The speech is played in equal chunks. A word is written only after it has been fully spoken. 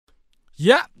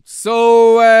Yeah,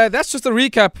 so that's just a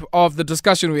recap of the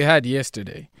discussion we had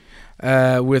yesterday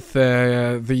with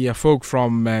the folk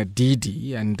from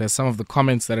Didi and some of the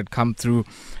comments that had come through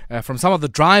from some of the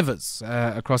drivers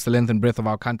across the length and breadth of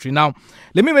our country. Now,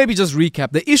 let me maybe just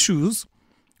recap. The issues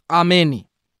are many,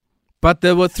 but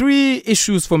there were three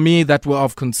issues for me that were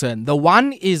of concern. The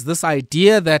one is this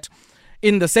idea that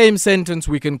in the same sentence,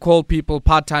 we can call people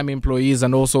part-time employees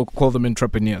and also call them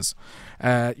entrepreneurs.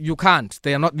 You can't.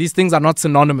 They are not. These things are not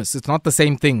synonymous. It's not the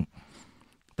same thing.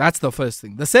 That's the first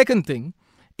thing. The second thing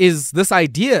is this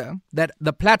idea that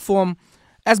the platform,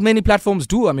 as many platforms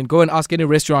do, I mean, go and ask any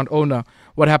restaurant owner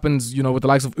what happens, with the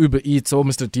likes of Uber Eats or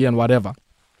Mr. D and whatever.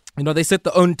 They set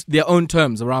their own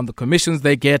terms around the commissions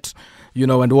they get,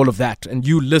 and all of that. And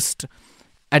you list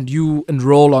and you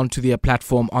enroll onto their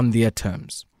platform on their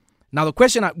terms. Now, the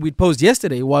question we posed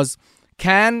yesterday was,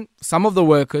 can some of the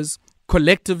workers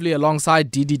collectively alongside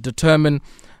Didi determine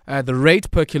the rate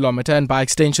per kilometer and by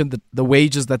extension the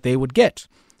wages that they would get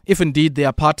if indeed they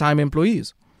are part-time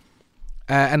employees?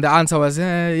 And the answer was,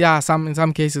 in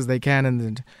some cases they can.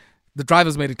 And the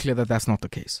drivers made it clear that that's not the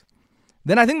case.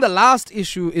 Then I think the last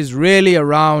issue is really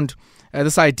around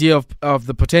this idea of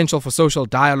the potential for social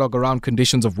dialogue around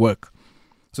conditions of work.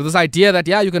 So this idea that,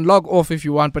 you can log off if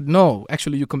you want, but no,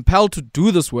 actually you're compelled to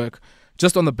do this work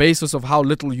just on the basis of how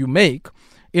little you make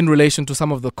in relation to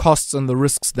some of the costs and the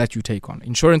risks that you take on.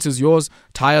 Insurance is yours,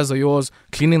 tires are yours,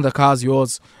 cleaning the car is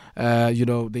yours,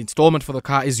 the installment for the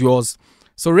car is yours.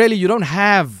 So really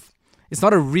it's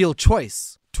not a real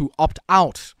choice to opt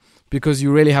out because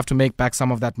you really have to make back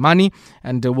some of that money.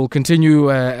 And we'll continue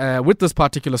with this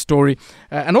particular story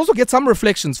and also get some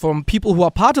reflections from people who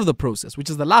are part of the process, which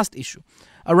is the last issue,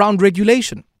 around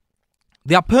regulation.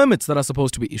 There are permits that are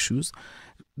supposed to be issues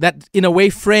that in a way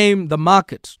frame the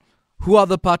market. Who are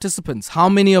the participants? How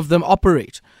many of them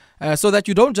operate? So that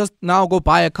you don't just now go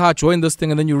buy a car, join this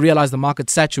thing, and then you realize the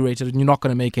market's saturated and you're not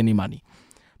going to make any money.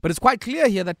 But it's quite clear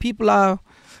here that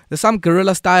there's some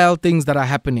guerrilla style things that are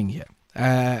happening here.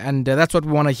 And that's what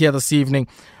we want to hear this evening.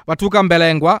 Vhatuka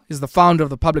Mbelengwa is the founder of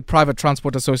the Public-Private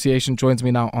Transport Association, joins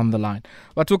me now on the line.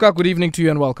 Vhatuka, good evening to you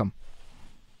and welcome.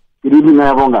 Good evening,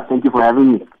 Ayabonga. Thank you for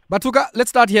having me. Vhatuka, let's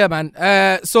start here, man.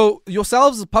 So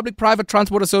yourselves, Public-Private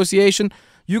Transport Association,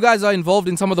 you guys are involved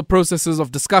in some of the processes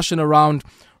of discussion around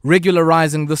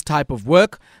regularizing this type of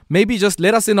work. Maybe just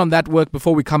let us in on that work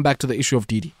before we come back to the issue of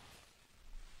Didi.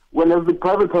 Well, as the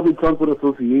Private Public Transport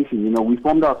Association, we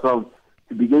formed ourselves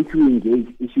to begin to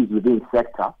engage issues within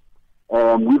sector.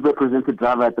 We've represented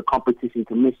driver at the Competition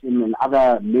Commission and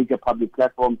other major public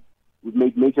platforms. We've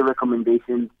made major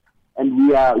recommendations, and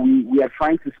we are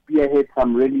trying to spearhead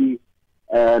some really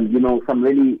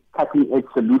cutting edge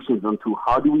solutions onto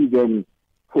how do we then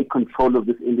take control of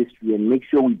this industry and make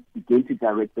sure we begin to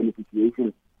direct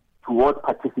beneficiation towards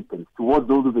participants, towards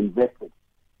those who've invested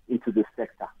into this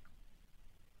sector.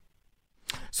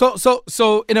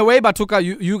 So in a way, Vhatuka,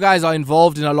 you guys are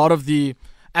involved in a lot of the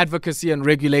advocacy and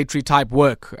regulatory type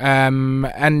work. And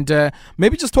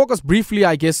maybe just talk us briefly,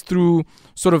 I guess, through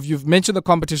sort of, you've mentioned the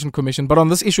Competition Commission, but on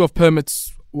this issue of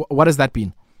permits, what has that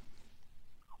been?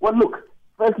 Well, look,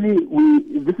 firstly,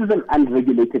 this is an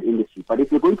unregulated industry, but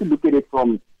if you're going to look at it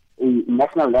from a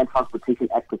National Land Transportation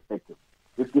Act perspective,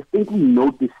 there's distinctly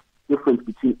no difference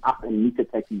between us and meter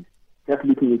taxis, just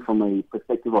looking at it from a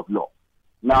perspective of law.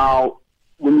 Now,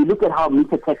 when you look at how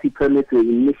meter taxi permits were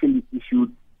initially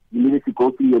issued, you needed to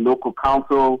go through your local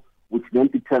council, which then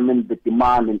determined the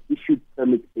demand and issued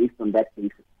permits based on that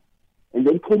basis. And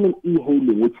then came an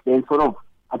e-hailing, which then sort of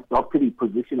adopted a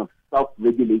position of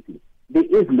self-regulating. There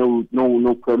is no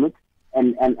permit,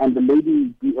 and the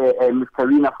lady, Ms.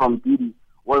 Carina from Didi,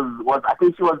 was I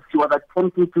think she was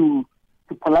attempting to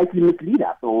politely mislead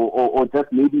us or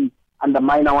just maybe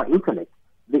undermine our intellect.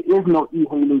 There is no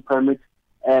e-hailing permit.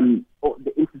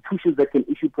 The institutions that can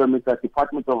issue permits are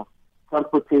Department of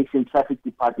Transportation, Traffic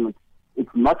Department. It's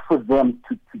not for them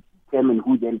to determine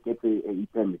who then gets a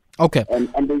permit. Okay. And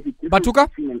there's a difference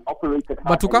between an operated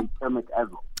car and a permit as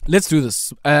well. Let's do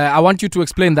this. I want you to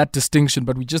explain that distinction,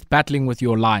 but we're just battling with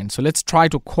your line. So let's try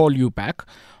to call you back.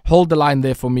 Hold the line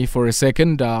there for me for a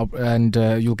second, and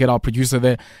you'll get our producer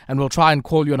there, and we'll try and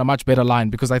call you on a much better line,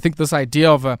 because I think this idea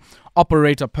of an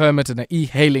operator permit and an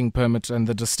e-hailing permit and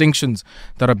the distinctions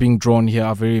that are being drawn here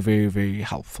are very, very, very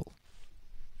helpful.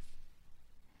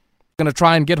 Going to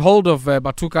try and get hold of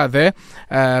Vhatuka there,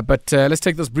 but let's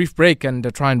take this brief break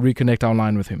and try and reconnect our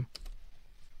line with him.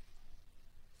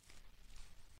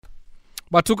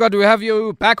 Vhatuka, do we have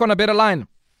you back on a better line?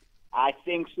 I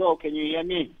think so. Can you hear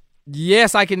me?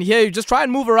 Yes, I can hear you. Just try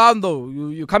and move around, though.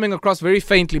 You're coming across very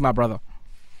faintly, my brother.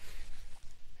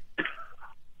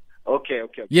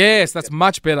 Okay. Yes, that's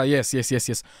much better. Yes.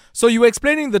 So you were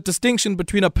explaining the distinction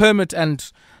between a permit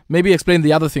and maybe explain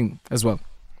the other thing as well.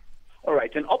 All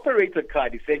right. An operator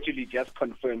card essentially just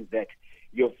confirms that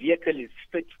your vehicle is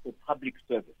fit for public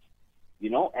service,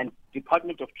 and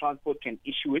Department of Transport can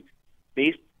issue it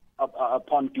based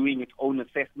upon doing its own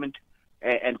assessment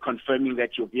and confirming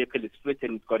that your vehicle is fit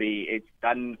and it's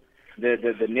done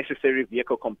the necessary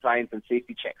vehicle compliance and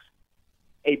safety checks.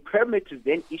 A permit is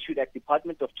then issued at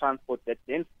Department of Transport that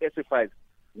then specifies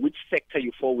which sector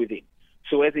you fall within.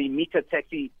 So as a meter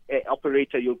taxi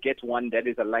operator, you'll get one that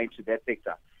is aligned to that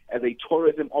sector. As a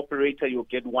tourism operator, you'll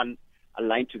get one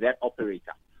aligned to that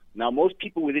operator. Now, most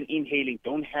people within e-hailing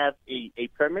don't have a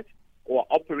permit or are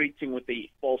operating with a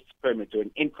false permit or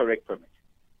an incorrect permit.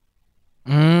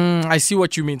 I see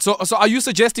what you mean. So are you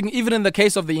suggesting even in the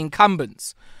case of the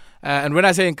incumbents, and when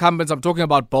I say incumbents, I'm talking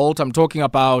about Bolt, I'm talking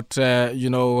about,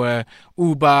 Uber,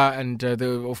 and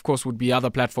there, of course, would be other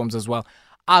platforms as well.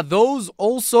 Are those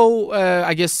also,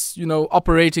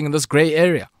 operating in this grey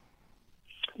area?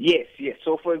 Yes.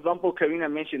 So, for example, Carina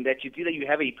mentioned that either you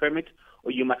have a permit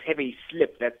or you must have a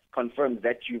slip that confirms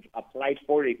that you've applied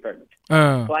for a permit.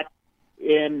 But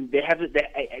they have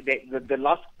the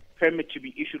last permit to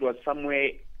be issued was somewhere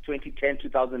 2010,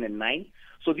 2009.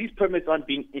 So these permits aren't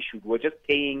being issued. We're just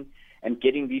paying and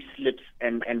getting these slips,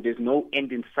 and there's no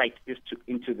end in sight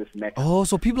into this matter. Oh,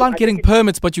 so people aren't getting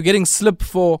permits, but you're getting slip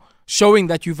for showing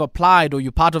that you've applied or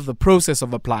you're part of the process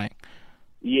of applying.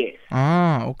 Yes.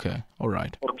 Okay. All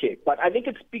right. Okay, but I think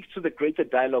it speaks to the greater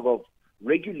dialogue of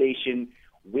regulation,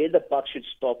 where the buck should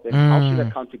stop, and how should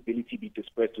accountability be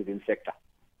dispersed within sector.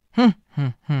 And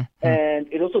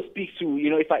it also speaks to,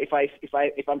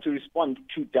 if I'm to respond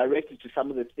directly to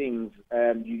some of the things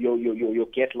your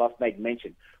guest last night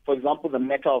mentioned. For example, the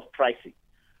matter of pricing.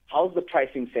 How's the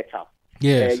pricing set up?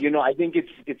 Yes. I think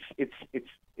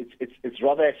it's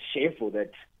rather shameful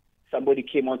that somebody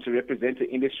came on to represent an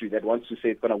industry that wants to say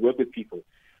it's going to work with people,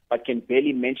 but can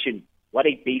barely mention what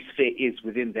a base fare is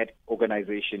within that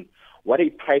organization, what a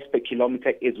price per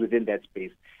kilometer is within that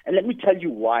space. And let me tell you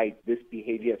why this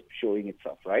behavior is showing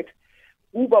itself, right?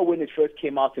 Uber, when it first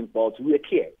came out in Bolt, we were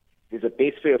clear. There's a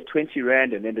base fare of 20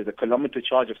 Rand and then there's a kilometer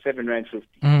charge of 7.50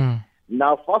 Rand.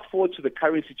 Now, fast forward to the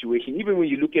current situation, even when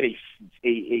you look at a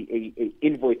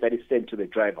invoice that is sent to the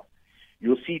driver,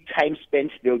 you'll see time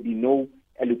spent, there'll be no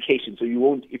allocation. So you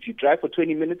won't, if you drive for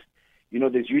 20 minutes,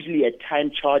 there's usually a time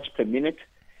charge per minute.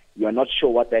 You are not sure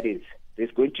what that is.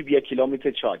 There's going to be a kilometer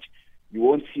charge. You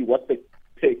won't see what the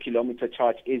per kilometer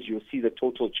charge is. You'll see the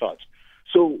total charge.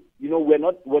 So, we're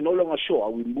no longer sure.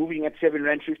 Are we moving at 7.50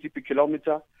 Rand per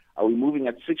kilometer? Are we moving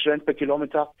at 6 Rand per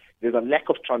kilometer? There's a lack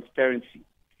of transparency.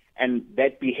 And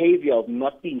that behavior of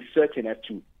not being certain as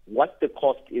to what the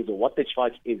cost is or what the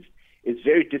charge is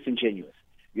very disingenuous.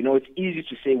 It's easy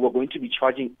to say we're going to be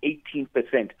charging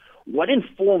 18%. What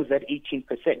informs that 18%?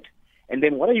 And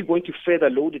then what are you going to further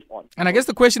load it on? And I guess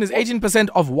the question is 18%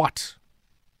 of what?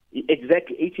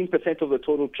 Exactly, 18% of the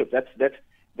total trip.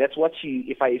 That's what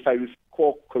if I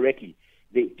recall correctly,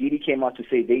 Didi came out to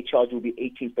say they charge will be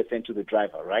 18% to the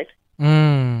driver, right?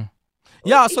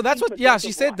 Yeah, so that's what. Yeah,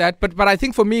 she said that. But I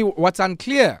think for me, what's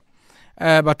unclear,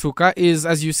 Vhatuka, is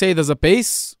as you say, there's a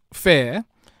base fare,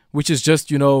 which is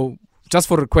just just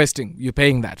for requesting, you're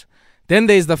paying that. Then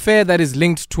there's the fare that is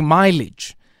linked to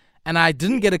mileage. And I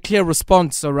didn't get a clear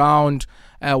response around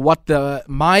what the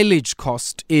mileage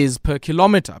cost is per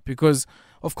kilometer. Because,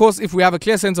 of course, if we have a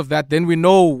clear sense of that, then we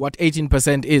know what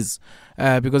 18% is.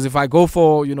 Because if I go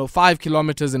for, 5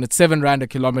 kilometers and it's 7 Rand a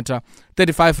kilometer,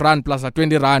 35 Rand plus a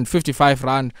 20 Rand, 55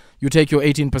 Rand, you take your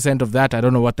 18% of that. I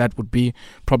don't know what that would be.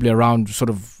 Probably around sort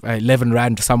of 11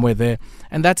 Rand somewhere there.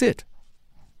 And that's it.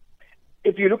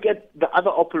 If you look at the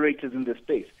other operators in the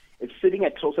space, it's sitting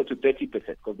at closer to 30%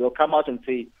 because they'll come out and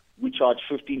say, we charge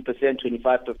 15%,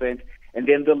 25%, and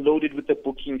then they'll load it with the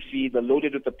booking fee, they'll load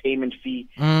it with the payment fee,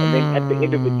 and then at the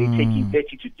end of it, they're taking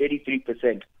 30 to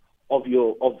 33% of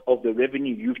the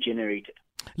revenue you've generated.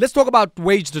 Let's talk about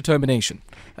wage determination.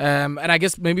 And I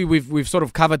guess maybe we've sort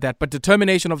of covered that, but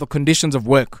determination of the conditions of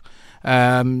work.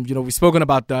 We've spoken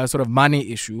about the sort of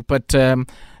money issue, but, there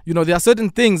are certain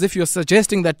things, if you're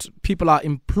suggesting that people are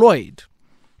employed,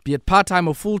 be it part-time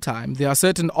or full-time, there are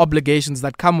certain obligations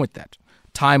that come with that.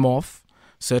 Time off,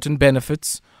 certain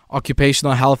benefits,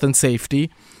 occupational health and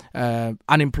safety,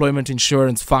 unemployment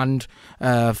insurance fund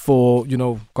for,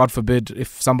 God forbid,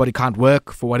 if somebody can't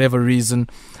work for whatever reason,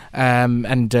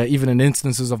 and even in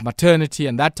instances of maternity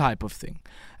and that type of thing.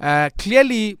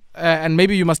 Clearly, and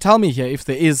maybe you must tell me here if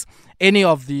there is any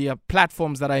of the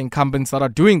platforms that are incumbents that are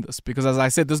doing this, because as I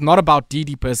said, this is not about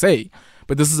Didi per se,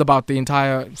 but this is about the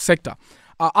entire sector.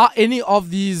 Are any of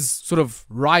these sort of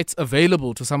rights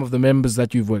available to some of the members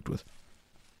that you've worked with?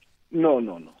 No.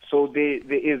 So there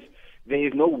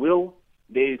is no will,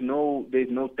 there is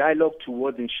no dialogue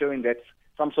towards ensuring that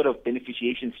some sort of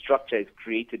beneficiation structure is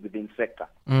created within sector.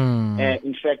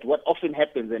 In fact, what often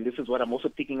happens, and this is what I'm also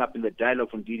picking up in the dialogue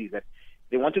from Didi, is that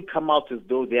they want to come out as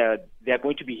though they are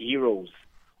going to be heroes,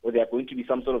 or they are going to be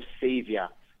some sort of savior,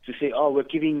 to say, oh, we're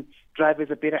giving drivers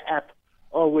a better app,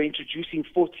 oh, we're introducing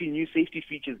 14 new safety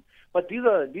features. But these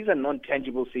are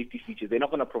non-tangible safety features. They're not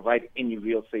going to provide any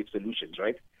real safe solutions,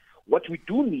 right? What we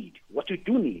do need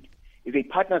is a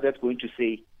partner that's going to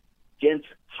say, gents,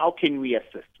 how can we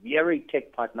assist? We are a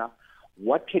tech partner.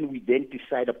 What can we then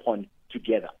decide upon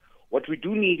together? What we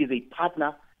do need is a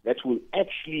partner that will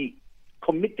actually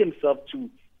commit themselves to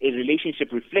a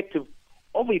relationship reflective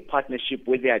of a partnership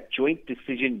where there are joint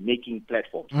decision-making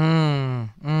platforms.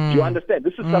 Do you understand?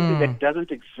 This is something that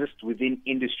doesn't exist within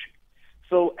industry.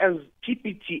 So as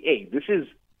TPTA, this is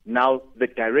now the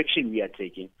direction we are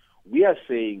taking. We are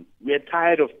saying we are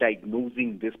tired of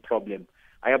diagnosing this problem.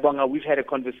 Ayabonga, we've had a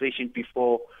conversation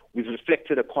before. We've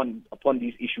reflected upon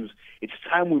these issues. It's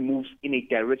time we move in a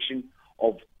direction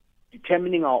of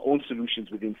determining our own solutions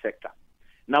within sector.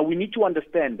 Now, we need to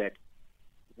understand that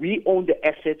we own the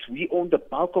assets. We own the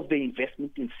bulk of the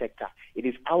investment in sector. It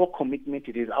is our commitment.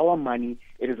 It is our money.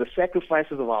 It is the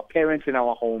sacrifices of our parents in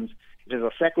our homes. It is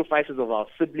the sacrifices of our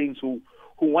siblings who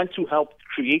want to help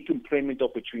create employment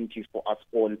opportunities for us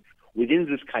all within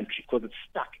this country, because it's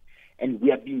stuck. And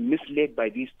we are being misled by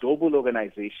these global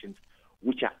organizations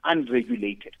which are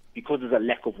unregulated because there's a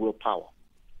lack of willpower.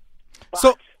 But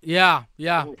so, yeah.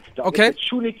 The Okay.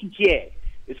 opportunity here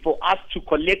is for us to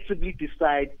collectively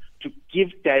decide to give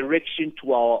direction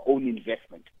to our own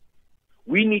investment.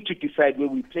 We need to decide where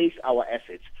we place our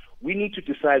assets. We need to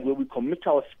decide where we commit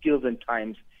our skills and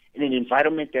times in an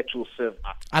environment that will serve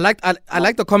us. I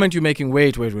like the comment you're making.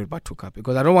 Wait, Vhatuka,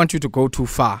 because I don't want you to go too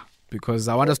far, because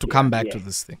I want us to come back to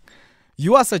this thing.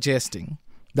 You are suggesting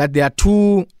that there are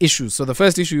two issues. So the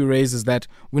first issue you raise is that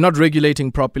we're not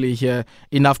regulating properly here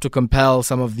enough to compel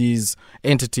some of these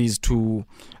entities to,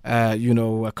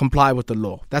 comply with the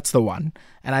law. That's the one.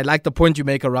 And I like the point you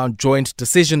make around joint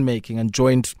decision making and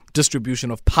joint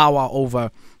distribution of power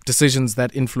over decisions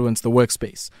that influence the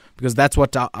workspace, because that's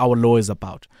what our law is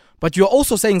about. But you're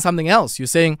also saying something else. You're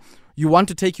saying you want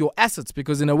to take your assets,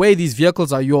 because in a way these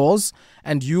vehicles are yours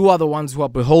and you are the ones who are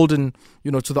beholden,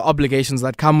 to the obligations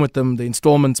that come with them, the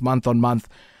installments month on month.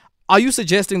 Are you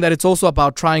suggesting that it's also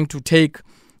about trying to take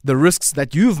the risks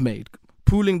that you've made,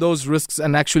 pooling those risks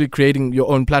and actually creating your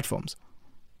own platforms?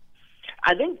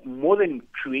 I think more than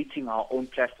creating our own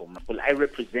platform, I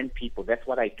represent people. That's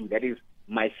what I do. That is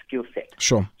my skill set.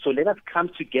 Sure. So let us come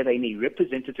together in a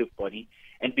representative body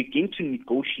and begin to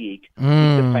negotiate with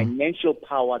the financial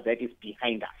power that is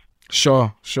behind us.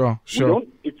 Sure.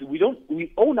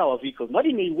 We own our vehicles, not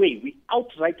in a way. We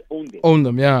outright own them. Own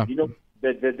them, yeah.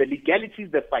 The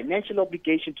legalities, the financial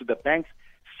obligation to the banks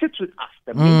sits with us.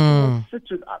 The maintenance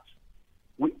sits with us.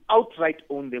 We outright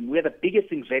own them. We're the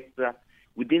biggest investor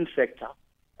within sector.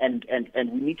 And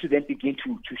we need to then begin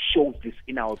to show this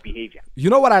in our behavior. You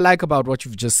know what I like about what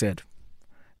you've just said?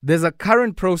 There's a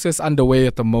current process underway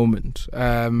at the moment.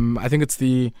 I think it's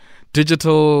the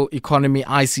Digital Economy,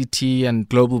 ICT and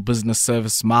Global Business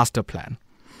Service Master Plan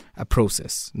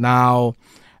process. Now,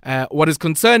 what is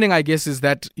concerning, I guess, is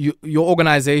that your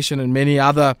organization and many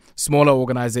other smaller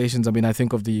organizations, I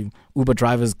think of the Uber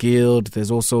Drivers Guild,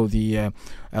 there's also the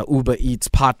Uber Eats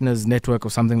Partners Network or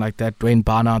something like that, Dwayne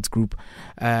Barnard's group.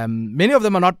 Many of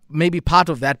them are not maybe part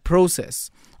of that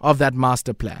process, of that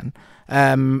master plan.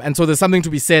 And so there's something to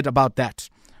be said about that.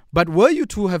 But were you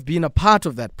to have been a part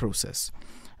of that process?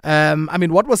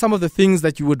 What were some of the things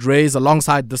that you would raise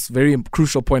alongside this very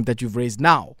crucial point that you've raised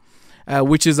now?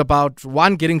 Which is about,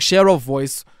 one, getting share of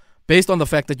voice based on the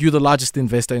fact that you're the largest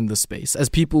investor in this space, as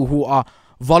people who are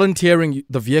volunteering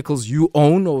the vehicles you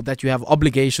own or that you have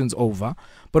obligations over,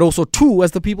 but also, two,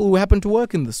 as the people who happen to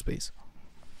work in this space.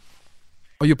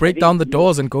 Or you break down the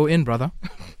doors and go in, brother.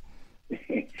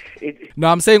 No,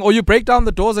 I'm saying, or you break down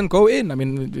the doors and go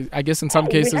in. I guess in some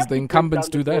cases the incumbents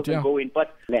do that, yeah. Go in,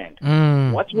 but land.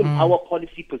 What will our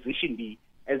policy position be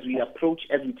as we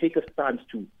take a stance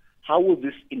to how will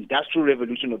this industrial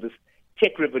revolution or this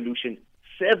tech revolution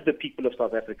serve the people of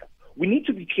South Africa? We need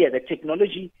to be clear that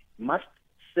technology must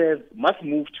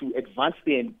move to advance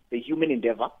the human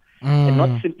endeavor and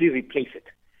not simply replace it.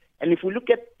 And if we look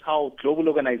at how global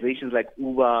organizations like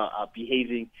Uber are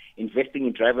behaving, investing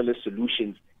in driverless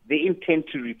solutions, they intend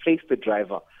to replace the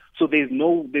driver. So they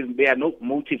are not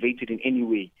motivated in any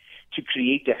way to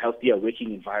create a healthier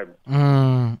working environment.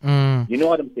 You know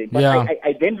what I'm saying? But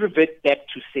I then revert back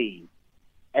to saying,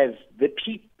 as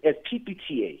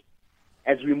PPTA,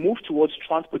 as we move towards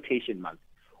Transportation Month,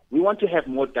 we want to have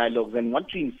more dialogues and want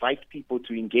to invite people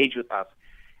to engage with us.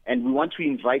 And we want to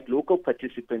invite local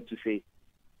participants to say,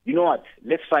 you know what,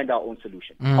 let's find our own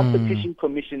solution. Competition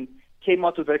Commission came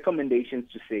out with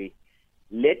recommendations to say,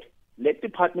 let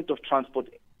Department of Transport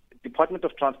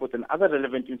and other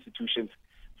relevant institutions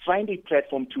find a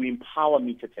platform to empower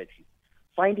meter taxis,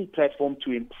 find a platform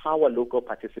to empower local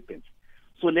participants.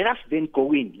 So let us then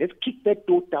go in. Let's kick that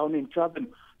door down and tell them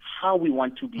how we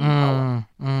want to be empowered.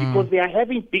 Because they are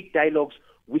having big dialogues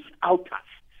without us.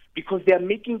 Because they are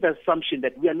making the assumption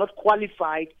that we are not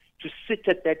qualified to sit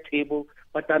at that table.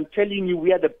 But I'm telling you,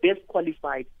 we are the best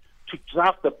qualified to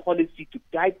draft the policy to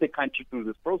guide the country through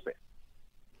this process.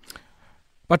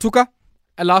 Vhatuka,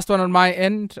 a last one on my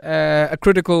end. A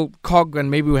critical cog,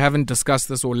 and maybe we haven't discussed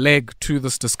this, or leg to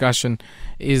this discussion,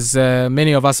 is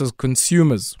many of us as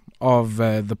consumers of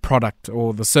the product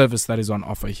or the service that is on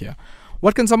offer here.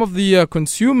 What can some of the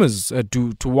consumers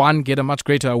do to, one, get a much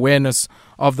greater awareness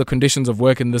of the conditions of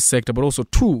work in this sector, but also,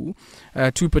 two,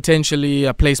 to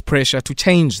potentially place pressure to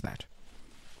change that?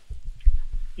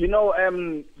 You know,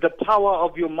 the power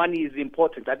of your money is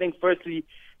important. I think, firstly,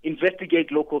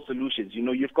 investigate local solutions. You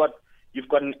know, you've got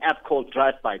an app called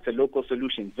Drive-By. It's a local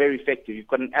solution, very effective. You've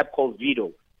got an app called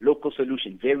Vido, local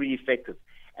solution, very effective.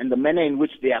 And the manner in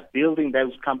which they are building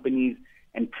those companies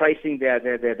and pricing their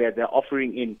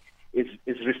offering in is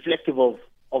reflective of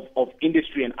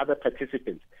industry and other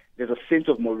participants. There's a sense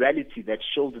of morality that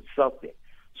shows itself there.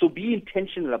 So be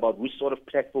intentional about which sort of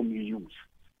platform you use.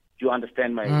 Do you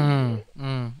understand my?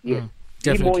 Yes.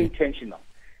 Be more intentional.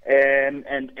 And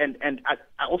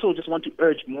I also just want to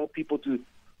urge more people to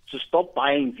stop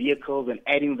buying vehicles and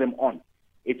adding them on.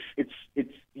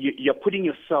 You're putting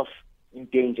yourself in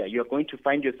danger. You're going to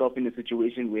find yourself in a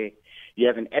situation where you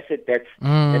have an asset that's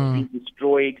been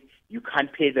destroyed. You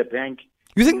can't pay the bank.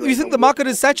 You think the market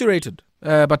is saturated,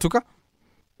 Vhatuka?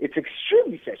 It's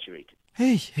extremely saturated.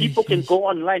 People can go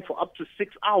online for up to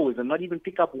 6 hours and not even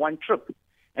pick up one trip.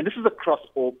 And this is across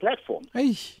all platforms.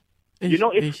 You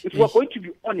know, if we're going to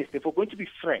be honest, if we're going to be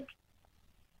frank,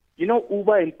 you know,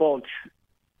 Uber and Bolt,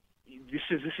 this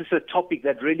is a topic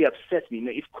that really upsets me. You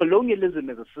know, if colonialism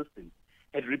as a system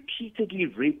had repeatedly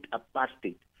raped a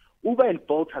bastard, Uber and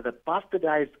Bolt are the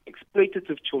bastardized,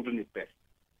 exploitative children at best.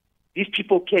 These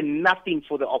people care nothing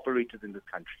for the operators in this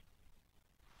country.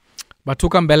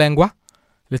 Vhatuka Mbelengwa,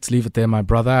 let's leave it there, my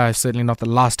brother. Certainly not the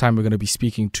last time we're going to be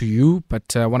speaking to you,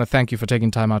 but I want to thank you for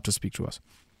taking time out to speak to us.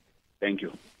 Thank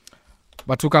you.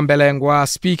 Vhatuka Mbelengwa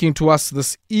speaking to us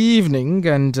this evening,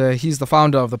 and he's the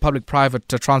founder of the Public-Private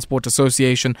Transport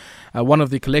Association, one of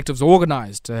the collectives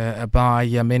organized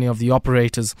by many of the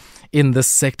operators in this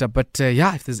sector. But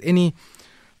if there's any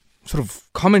sort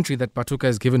of commentary that Vhatuka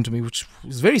has given to me, which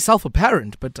is very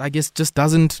self-apparent, but I guess just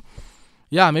doesn't,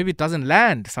 maybe it doesn't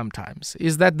land sometimes,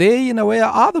 is that they, in a way,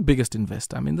 are the biggest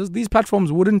investor. I mean, these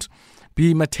platforms wouldn't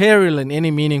be material in any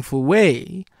meaningful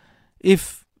way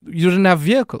if you didn't have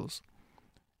vehicles.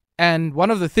 And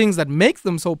one of the things that makes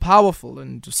them so powerful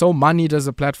and so moneyed as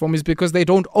a platform is because they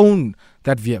don't own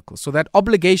that vehicle. So that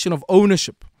obligation of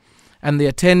ownership and the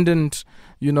attendant,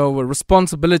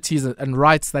 responsibilities and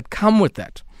rights that come with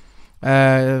that,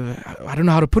 I don't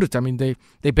know how to put it. I mean,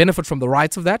 they benefit from the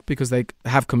rights of that because they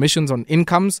have commissions on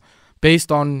incomes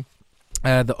based on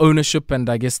the ownership and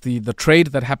I guess the trade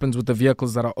that happens with the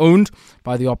vehicles that are owned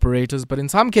by the operators. But in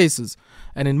some cases,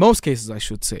 and in most cases I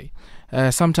should say,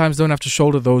 sometimes don't have to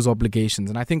shoulder those obligations.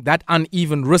 And I think that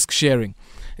uneven risk sharing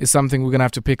is something we're going to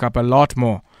have to pick up a lot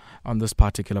more on this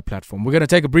particular platform. We're going to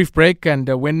take a brief break, and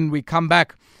when we come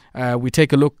back, we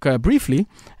take a look briefly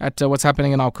at what's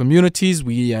happening in our communities.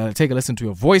 We take a listen to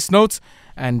your voice notes,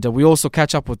 and we also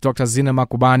catch up with Dr. Zina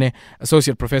Makubane,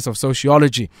 Associate Professor of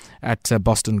Sociology at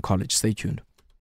Boston College. Stay tuned.